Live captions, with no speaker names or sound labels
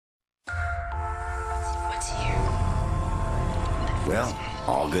Well,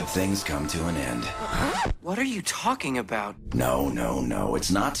 all good things come to an end. What are you talking about? No,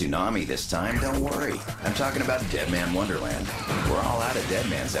 it's not Toonami this time, don't worry. I'm talking about Dead Man Wonderland. We're all out of Dead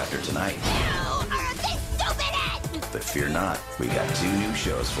Mans after tonight. You are a big stupid! But fear not, we got 2 new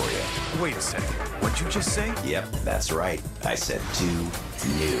shows for you. Wait a second. What'd you just say? Yep, that's right. I said 2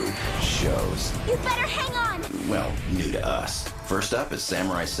 new shows. You better hang on! Well, new to us. First up is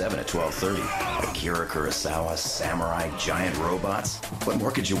Samurai 7 at 12:30. Akira Kurosawa Samurai Giant Robots. What more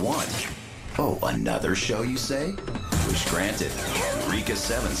could you want? Oh, another show, you say? Wish granted. Eureka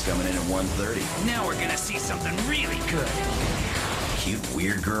 7's coming in at 1:30. Now we're gonna see something really good. Cute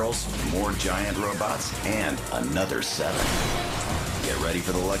weird girls, more giant robots, and another 7. Get ready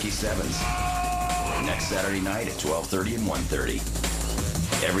for the Lucky 7's. Next Saturday night at 12:30 and 1:30.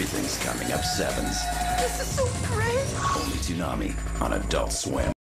 Everything's coming up 7's. This is so great! Only Toonami on Adult Swim.